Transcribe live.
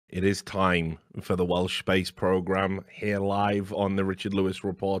It is time for the Welsh Space Program here live on the Richard Lewis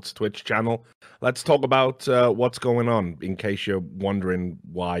Reports Twitch channel. Let's talk about what's going on, in case you're wondering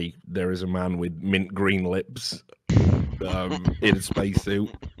why there is a man with mint green lips in a spacesuit.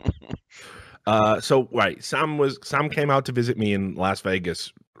 Right, Sam came out to visit me in Las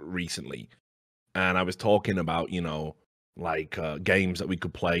Vegas recently, and I was talking about, like games that we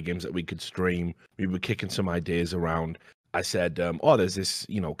could play, games that we could stream. We were kicking some ideas around. I said, there's this,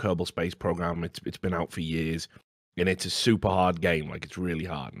 Kerbal Space Program. It's been out for years, and it's a super hard game. Like, it's really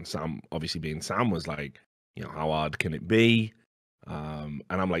hard. And Sam, obviously being Sam, was like, how hard can it be? And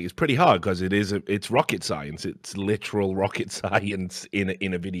I'm like, it's pretty hard because it's rocket science. It's literal rocket science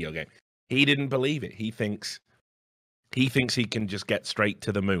in a video game. He didn't believe it. He thinks he can just get straight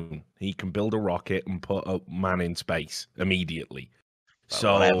to the moon. He can build a rocket and put a man in space immediately.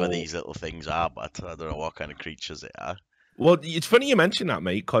 So whatever these little things are, but I don't know what kind of creatures they are. Well, it's funny you mention that,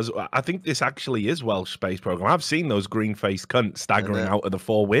 mate, because I think this actually is Welsh Space Program. I've seen those green-faced cunts staggering out of the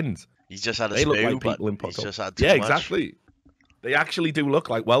four winds. He's just had a They look like people in he's just had yeah, much. exactly. They actually do look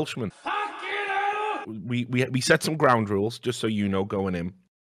like Welshmen. We set some ground rules, just so you know, going in.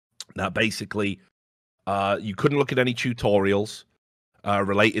 That basically, you couldn't look at any tutorials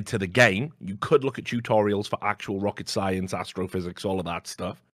related to the game. You could look at tutorials for actual rocket science, astrophysics, all of that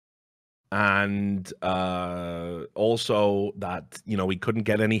stuff. And also that, we couldn't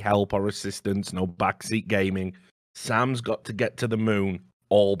get any help or assistance, no backseat gaming. Sam's got to get to the moon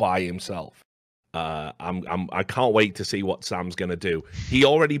all by himself. I can't wait to see what Sam's gonna do. He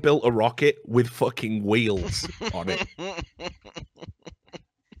already built a rocket with fucking wheels on it.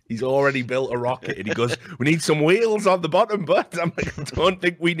 He's already built a rocket, and he goes, "We need some wheels on the bottom." But I'm like, I don't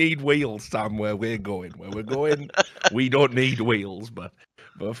think we need wheels, Sam. Where we're going, we don't need wheels, but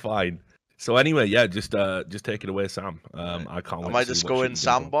fine. So anyway, yeah, just take it away, Sam. I can't wait. Am I just going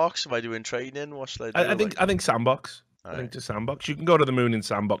sandbox? Am I doing training? What should I do? I think sandbox. All I think just sandbox. You can go to the moon in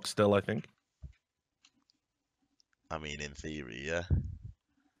sandbox still, I think. I mean, in theory, yeah.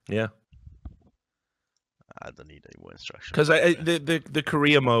 Yeah. I don't need any more instructions. Because the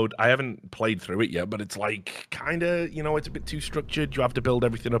career mode, I haven't played through it yet, but it's like kind of, it's a bit too structured. You have to build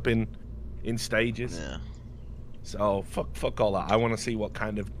everything up in stages. Yeah. So fuck all that. I want to see what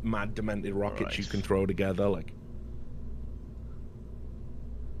kind of mad demented rockets you can throw together. Like,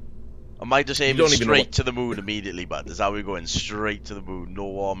 I might just aim straight to the moon immediately, but is how we're going straight to the moon, no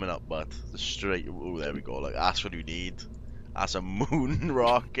warming up, but straight. Oh, there we go. Like, that's what you need. That's a moon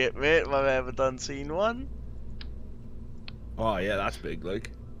rocket, mate. Have I ever seen one? Oh yeah, that's big. Like,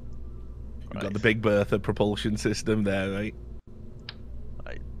 you've got the Big Bertha propulsion system there, right?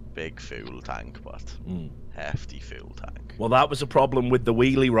 Right, big fuel tank, but hefty fuel tank. Well, that was a problem with the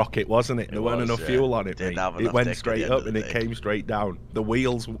wheelie rocket, wasn't it? There weren't enough fuel on it, mate. It went straight up and it came straight down. The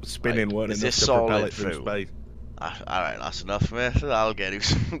wheels spinning weren't enough to propel it from space. Alright, that's enough, mate. I'll get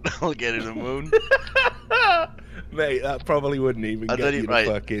him. I'll get him the moon. Mate, that probably wouldn't even get you to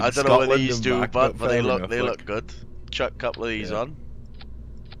fucking I don't know what these do, but they look good. Chuck a couple of these on.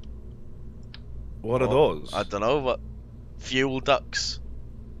 What are those? I don't know, but fuel ducts.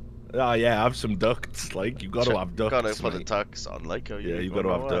 Oh yeah, have some ducts. Like, you've got to have ducts. Gotta put the ducts on, like. You've got to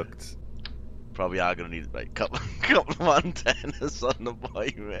have ducts. Probably are gonna need like couple of antennas on the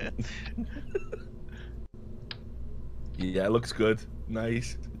boy, man. Yeah, it looks good.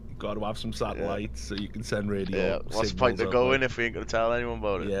 Nice. You've got to have some satellites so you can send radio. Yeah. What's the point of going if we ain't gonna tell anyone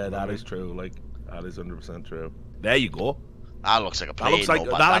about it? Yeah, that is true. Like, that is 100% true. There you go. That looks like a plane.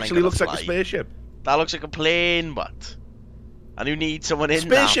 That actually looks like a spaceship. That looks like a plane, but. And you need someone in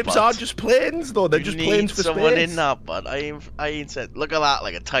Spaceships are just planes, though. They're just planes for space. Someone in that, but I ain't said. Look at that,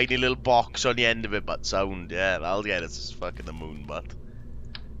 like a tiny little box on the end of it, but sound. Yeah, that'll get us fucking the moon, but.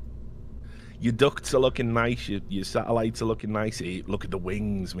 Your ducts are looking nice. Your satellites are looking nice. Look at the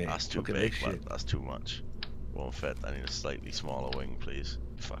wings, mate. That's too big, but that's too much. Won't fit. I need a slightly smaller wing, please.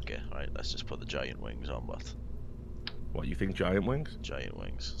 Fuck it. Right, let's just put the giant wings on, but. What, you think giant wings? Giant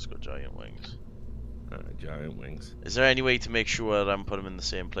wings. Let's go giant wings. Giant wings. Is there any way to make sure that I'm putting them in the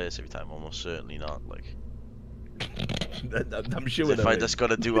same place every time? Almost certainly not. Like, I'm sure. If I just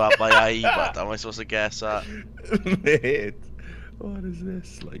gotta do that by eye, but am I supposed to guess that? Mate, what is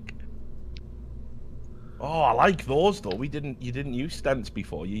this like? Oh, I like those though. You didn't use stents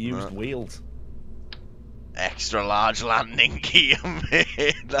before. You used wheels. Extra large landing gear,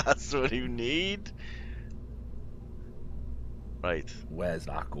 mate. That's what you need. Right. Where's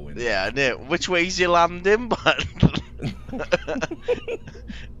that going? Yeah, no. Which way's you landing? But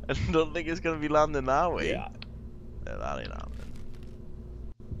I don't think it's gonna be landing that way. Yeah, that ain't happening.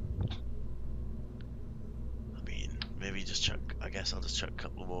 I mean, maybe just chuck. I guess I'll just chuck a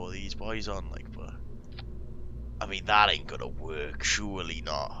couple more of these boys on, like, but I mean that ain't gonna work. Surely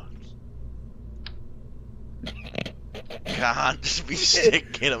not. Can't just be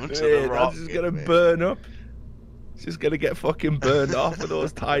sticking them to the rocket. That's just gonna burn up. It's just gonna get fucking burned off with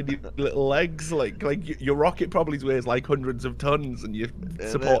those tiny little legs. Like your rocket probably weighs like hundreds of tons, and you're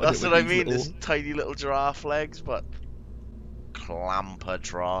supporting That's it with what I these mean. little... There's tiny little giraffe legs, but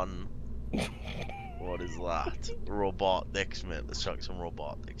Clampertron. What is that? Robotics, mate. Let's chuck some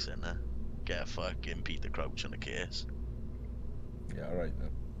robotics in there. Get a fucking Peter Crouch in the case. Yeah, alright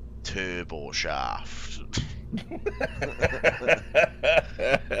then. Turbo shaft.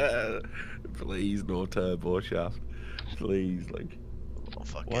 Please, no turbo shaft. Please, like. Oh,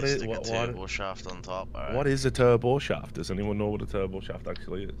 fuck it, stick a turbo shaft on top. Right. What is a turbo shaft? Does anyone know what a turbo shaft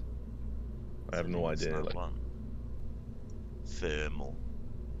actually is? I have no idea. Like. Thermal.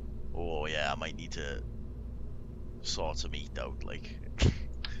 Oh yeah, I might need to sort some meat out. Like.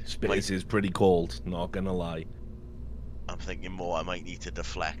 Space is pretty cold. Not gonna lie. I'm thinking more. I might need to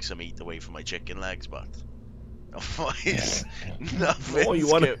deflect some meat away from my chicken legs, but otherwise,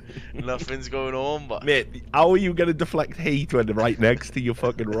 nothing's going on. But mate, how are you gonna deflect heat when they're right next to your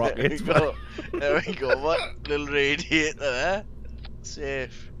fucking rockets? There we go. What little radiator there?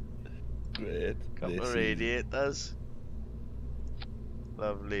 Safe. Great. Couple of radiators.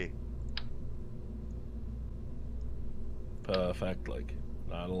 Lovely. Perfect. Like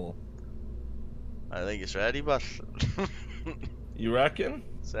that'll. I think it's ready, but you reckon?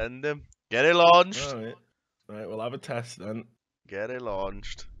 Send him. Get it launched. Alright, we'll have a test then. Get it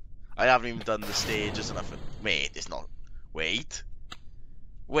launched. I haven't even done the stages and nothing. Mate, it's not. Wait.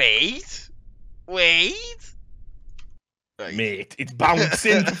 Right. Mate, it's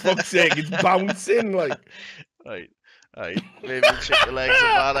bouncing, for fuck's sake, it's bouncing, like. Right. Maybe chicken legs a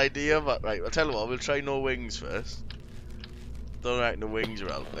bad idea, but right, I'll tell you what, we'll try no wings first. Don't reckon the wings are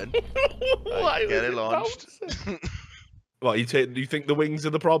helping. Right, get it launched. What, you think the wings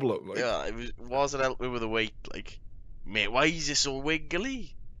are the problem? Like? Yeah, it wasn't helping with the weight, like. Mate, why is this so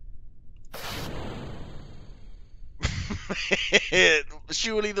wiggly?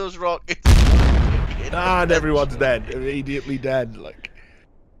 Surely those rockets. And everyone's dead. Immediately dead, like.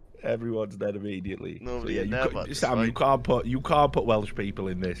 Everyone's dead immediately. Nobody so, yeah, in there, Sam, you can't put Welsh people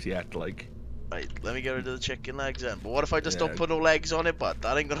in this yet, like. Right, let me get rid of the chicken legs then. But what if I just don't put no legs on it, but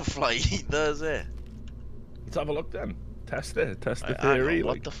that ain't gonna fly either, is it? Let's have a look then. Test it. Test the theory.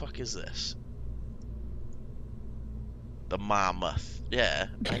 What the fuck is this? The mammoth. Yeah,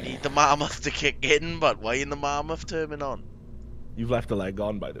 I need the mammoth to kick in, but why ain't the mammoth turning on? You've left the leg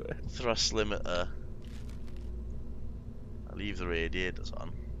on, by the way. Thrust limiter. I'll leave the radiators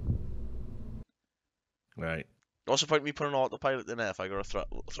on. Right. What's the point of me putting autopilot in there if I got a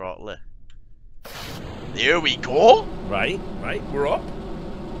throttle it? There we go! Right, we're up.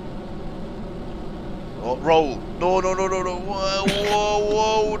 Oh, roll! No!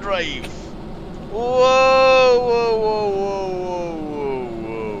 Whoa, drive! Whoa!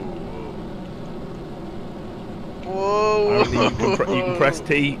 You can press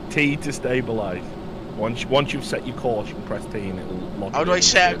T to stabilize. Once you've set your course, you can press T and it'll lock. How do I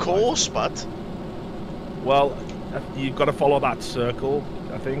set a course, bud? Well, you've got to follow that circle.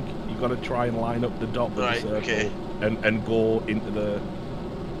 I think you've got to try and line up the dot with the circle, okay. and go into the.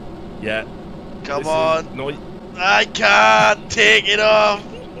 Yeah. Come on! No, I can't take it off.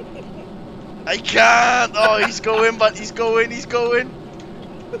 I can't. Oh, he's going, but he's going.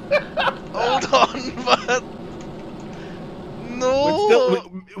 Hold on, but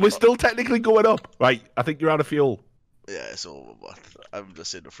no. We're still technically going up. Right, I think you're out of fuel. Yeah, it's over, but I'm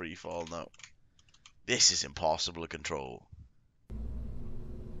just in a free fall now. This is impossible to control.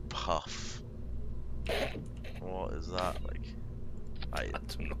 Puff. What is that like? I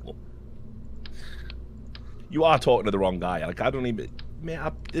don't know. You are talking to the wrong guy. Like I don't even.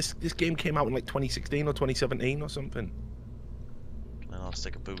 Man, this game came out in like 2016 or 2017 or something. And I'll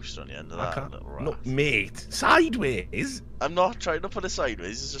stick a boost on the end of that. Little rat. No, mate, sideways. I'm not trying to put it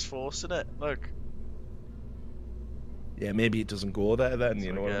sideways. It's just forcing it. Look. Yeah, maybe it doesn't go there then. So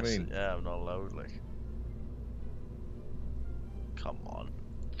you know what I mean? Yeah, I'm not allowed. Like. Come on.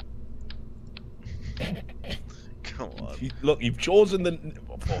 Come on. Look, you've chosen the.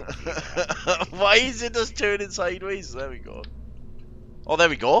 Why is it just turning sideways? There we go. Oh, there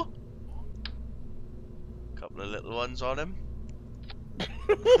we go. Couple of little ones on him.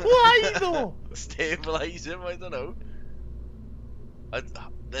 Why though? Stabilize him. I don't know.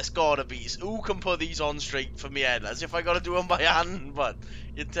 There's gotta be. Who can put these on straight for me head? As if I gotta do them by hand. But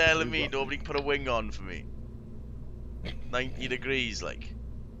you're telling me nobody can put a wing on for me. 90 degrees, like.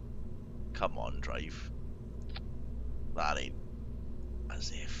 Come on, drive. That ain't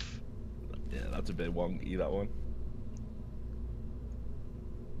as if. Yeah, that's a bit wonky, that one.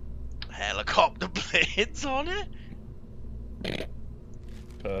 Helicopter blades on it?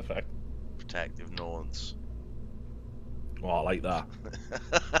 Perfect. Protective notes. Oh, I like that.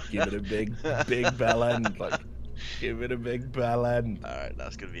 Give it a big bell end. Like, give it a big bell end. Alright,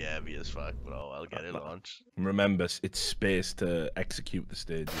 that's gonna be heavy as fuck, but I'll get it launched. Remember, it's space to execute the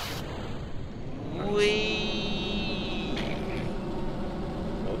stages. Whee!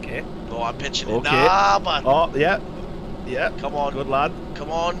 Okay. Oh, I'm pitching it. Okay. Nah, man. Oh, yeah. Yeah. Come on. Good lad. Come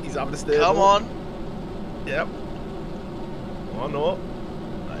on. He's having a stable. Come on. Yep. Oh, no.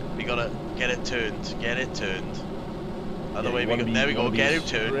 Right, we gotta get it turned. Get it turned. Other Yeah, way we go. There we go. Get it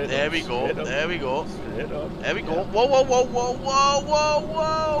turned. There we go. There we go. Straight up. There we go. Whoa, whoa, whoa, whoa, whoa, whoa,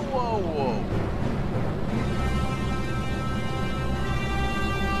 whoa, whoa, whoa.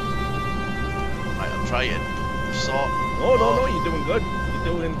 Right, I'm trying. So. Oh, no, no, you're doing good. You're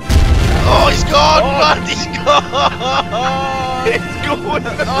doing. Oh, he's gone, Oh. man! He's gone! It's going the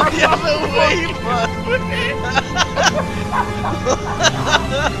Oh, the other way, man!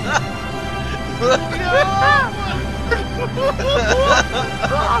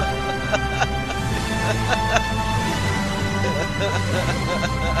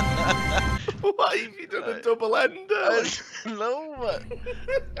 Why have you done a double ender? No, man.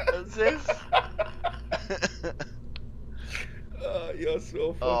 As if. Oh, you're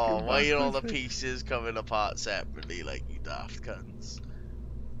so fucking Oh, why are all the backwards. pieces coming apart separately like you daft cunts?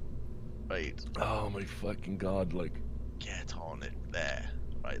 Right. Oh my fucking god, like. Get on it there.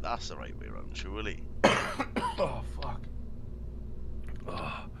 Right, that's the right way around, surely. Oh, fuck.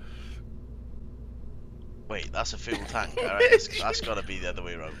 Oh. Wait, that's a fuel tank. Alright, that's gotta be the other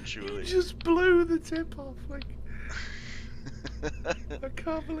way around, surely. You just blew the tip off, like. I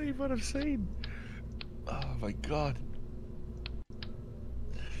can't believe what I've seen. Oh my god.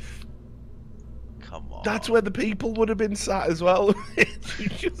 Come on. That's where the people would have been sat as well. You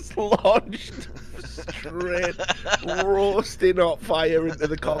just launched straight, roasting hot fire into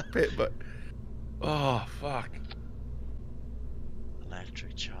the cockpit, but. Oh, fuck.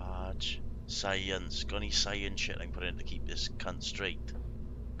 Electric charge. Science. Got any science shit I can put in to keep this cunt straight?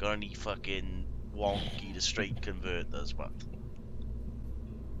 Got any fucking wonky to straight converters, what?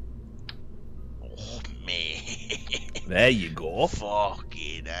 Oh, man. There you go.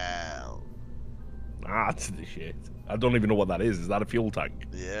 Fucking hell. That's the shit. I don't even know what that is. Is that a fuel tank?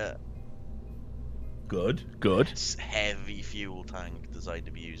 Yeah. Good, good. It's heavy fuel tank designed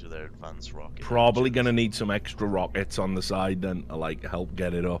to be used with their advanced rocket. Probably engines. gonna need some extra rockets on the side then to like help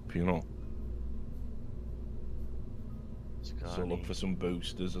get it up, you know. So look for some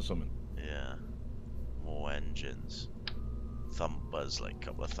boosters or something. Yeah. More engines. Thumpers, like a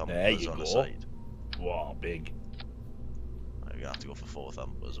couple of There thumpers you on go. the side. Wow, big. Right, we're gonna have to go for 4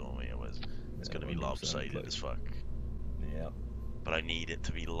 thumpers, aren't we? Otherwise it's gonna be 100%, lopsided like. as fuck. Yeah. But I need it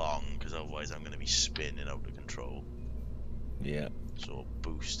to be long, because otherwise I'm gonna be spinning out of control. Yeah. So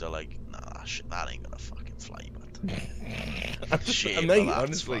booster, like, nah, shit, that ain't gonna fucking fly, but shit, Mate, well, that's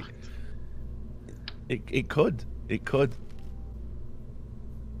honestly, fucked. it could. It could.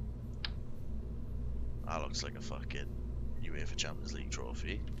 That looks like a fucking UEFA Champions League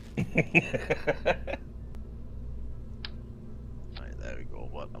trophy. Right, there we go.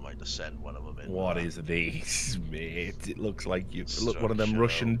 What? I might just send one of them in. What is this, mate? It looks like you look one of them Structure.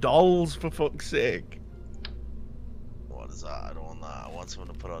 Russian dolls, for fuck's sake. What is that? I don't want that. I want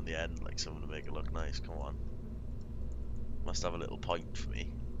someone to put on the end, like someone to make it look nice. Come on. Must have a little point for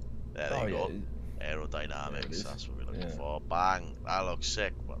me. There you go. Aerodynamics, that's what we're looking for. Bang. That looks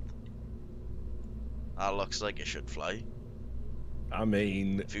sick, but that looks like it should fly. I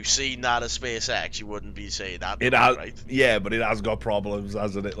mean, If you've seen that at SpaceX, you wouldn't be saying that. it has, right? yeah, but it has got problems,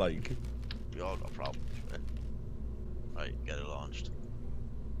 hasn't it? Like, We all got problems, man. Right, get it launched.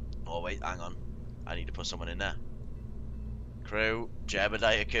 Oh wait, hang on. I need to put someone in there. Crew,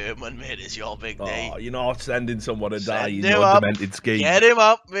 Jebediah Kerman, mate, it's your big day. oh, you're not sending someone to die in Send him your up. demented scheme. Get him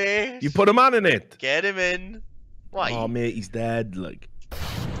up, mate. You put a man in it. Get him in. Why? Oh, mate, he's dead. Like,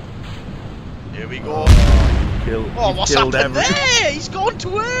 Here we go. you've What's killed happened everything. there? He's gone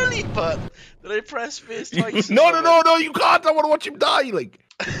too early, but did I press space twice? No, you can't. I want to watch him die. Like,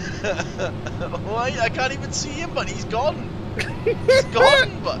 Why? I can't even see him, but he's gone. He's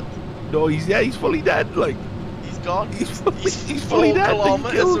gone, but no, he's fully dead. Like, he's gone. he's He's fully 4 dead. Like, you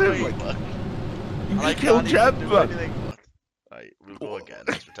kilometers killed away, him. Like, but you I just killed can't even Jeb. do But anything, but right, we'll go again.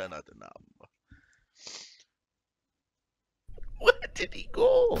 Let's pretend that didn't happen. But where did he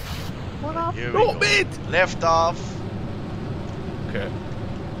go? What happened? here we No, go. mate. Left off. Okay.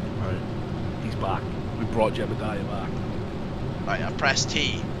 Right. He's back. We brought Jebediah back. Right, I've pressed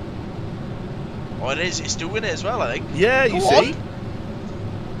T. Oh, it is. It's doing it as well, I think. Yeah, you see?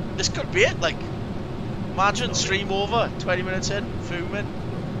 This could be it, like. Imagine stream over, 20 minutes in, fuming.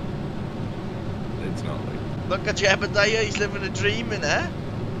 It's not like. Look at Jebediah, he's living a dream in there.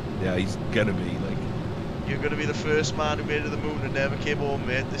 Yeah, he's gonna be like. You're gonna be the first man who made it to the moon and never came home,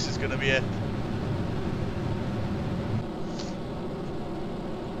 mate. This is gonna be it.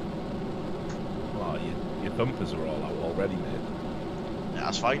 Well, your thumpers are all out already, mate. Yeah,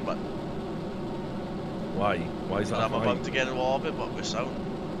 that's fine, but. Why? Why is that I'm fine? about to get in orbit, but we're sound.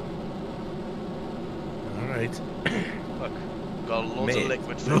 Alright. Look, got loads of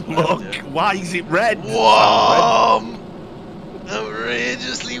liquid food. Look, why is it red? Warm!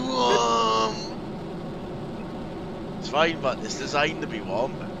 Outrageously warm! It's fine, but it's designed to be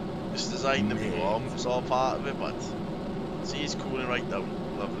warm. It's designed to be warm. It's all part of it, but see, it's cooling right down.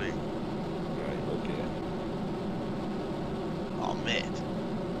 Lovely. Right, okay. Oh, mate.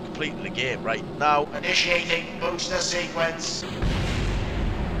 Completing the game right now. Initiating booster sequence.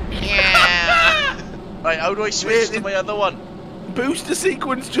 Yeah! Right, how do I switch to my other one? Booster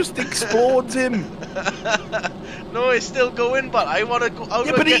sequence just explodes him. No, it's still going, but I want to go. How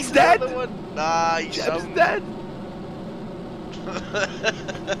do I but get he's to dead. The other one? Nah, he's dead.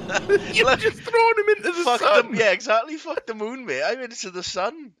 You've just thrown him into the sun. Yeah, exactly. Fuck the moon, mate. I'm into the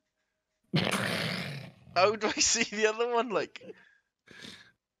sun. How do I see the other one? Like,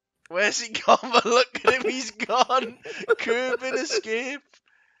 where's he gone? But look at him, he's gone. Curbing escape.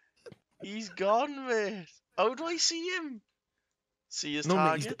 He's gone, mate. How do I see him? See his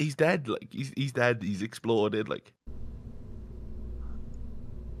target? Mate, he's dead. Like he's dead. He's exploded. Like.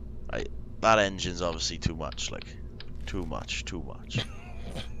 Right, that engine's obviously too much. Like, too much.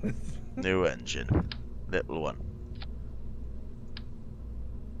 New engine, little one.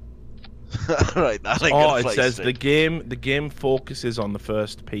 Right, that ain't gonna it says the game focuses on the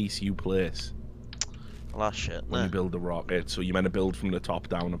first piece you place. Well, that's shit. When you build the rocket, so you're meant to build from the top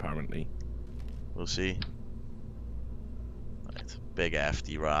down, apparently. We'll see. Right, big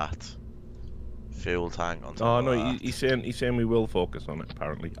FD rat. Fuel tank on top. Oh no, he's saying we will focus on it.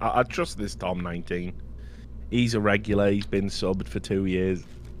 Apparently, I trust this Tom 19. He's a regular. He's been subbed for 2 years.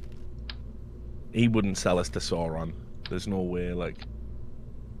 He wouldn't sell us to Sauron. There's no way. Like,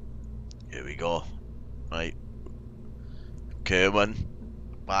 here we go. Right, Kerman,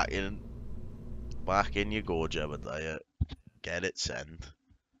 back in you go, Jebediah. Get it, send.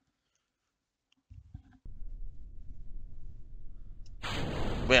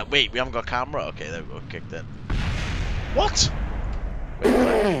 Wait, we haven't got camera? Okay, there we go, kicked in. What?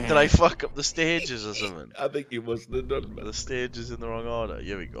 Wait, did I fuck up the stages or something? I think you must have done, man. The stages in the wrong order.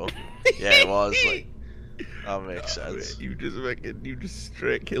 Here we go. Yeah, it was, like, that makes sense. Mate, you just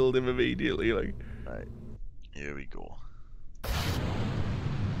straight killed him immediately, like. Right, here we go.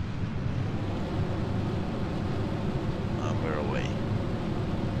 And we're away.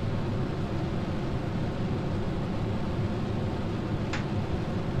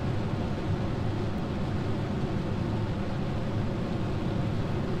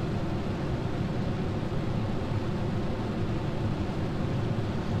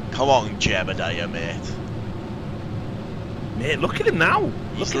 Come on, Jebediah, mate. Mate, look at him now.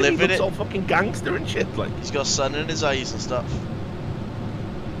 He's look at him, he living looks it. all fucking gangster and shit, like. He's got sun in his eyes and stuff.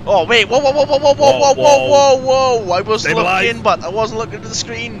 Oh wait! Whoa! I was looking, but I wasn't looking at the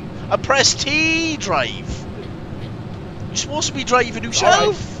screen. I pressed T drive. You're supposed to be driving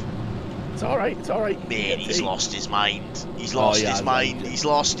yourself. It's alright. Man, he's lost his mind. He's lost his mind. He's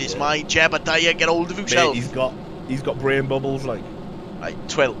lost his mind. Jebediah, get hold of himself. Mate, he's got brain bubbles, like. Right,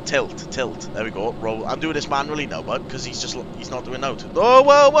 tilt. There we go. Roll. I'm doing this manually now, bud, because he's not doing out. Oh,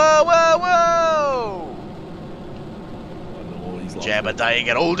 whoa! Jebediah,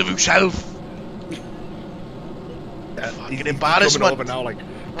 get hold of himself. Fucking embarrassment. Over now, like,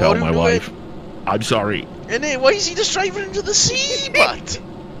 tell my wife, I'm sorry. Innit? Why is he just driving into the sea, but?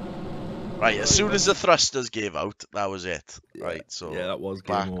 Right, as soon as the thrusters gave out, that was it. Right, so yeah, that was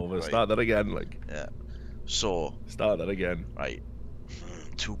game over. Right. Start that again, like. Yeah. So. Start that again. Right.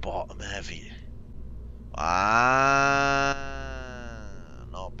 Too bottom heavy. Ah,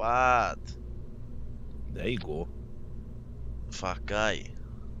 not bad. There you go. Fat guy.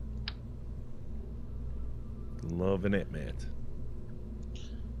 Loving it, mate.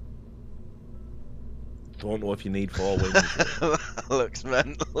 Don't know if you need 4 wings. That looks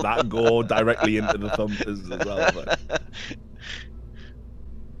mental. That go directly into the thumpers as well. But.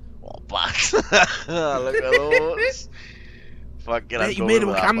 What backs? Look at those. Fucking, mate, you made a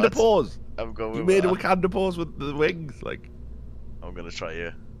Wakanda pose. I'm going. You made a Wakanda pose with the wings, like. I'm gonna try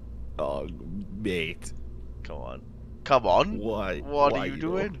you. Oh, mate. Come on. Come on. Why? What Why, are you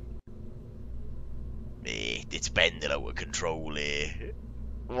doing? Mate, it's bending out of control here.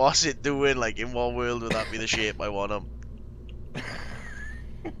 What's it doing? Like, in what world would that be the shape I want them?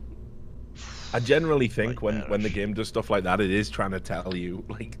 I generally think when the game does stuff like that, it is trying to tell you,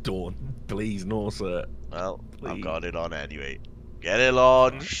 like, don't, please, no, sir. Well, Please. I've got it on anyway. Get it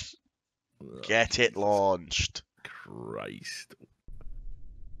launched. Get it launched. Christ.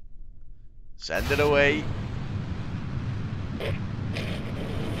 Send it away.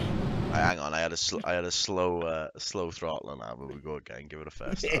 Hang on, I had a slow throttle on that, but we go again. Give it a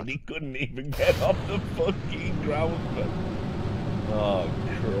first. And he couldn't even get off the fucking ground. Oh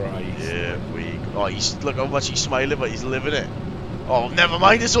Christ! Yeah, we. Oh, look how much he's smiling, but he's living it. Oh, never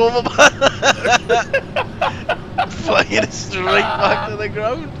mind, it's over, man. Flying it straight back to the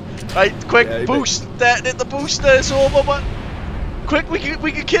ground. Right, quick boost. Hit the booster. It's over, man. Quick, we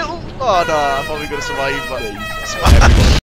can kill. Oh no, I thought we were gonna survive, but.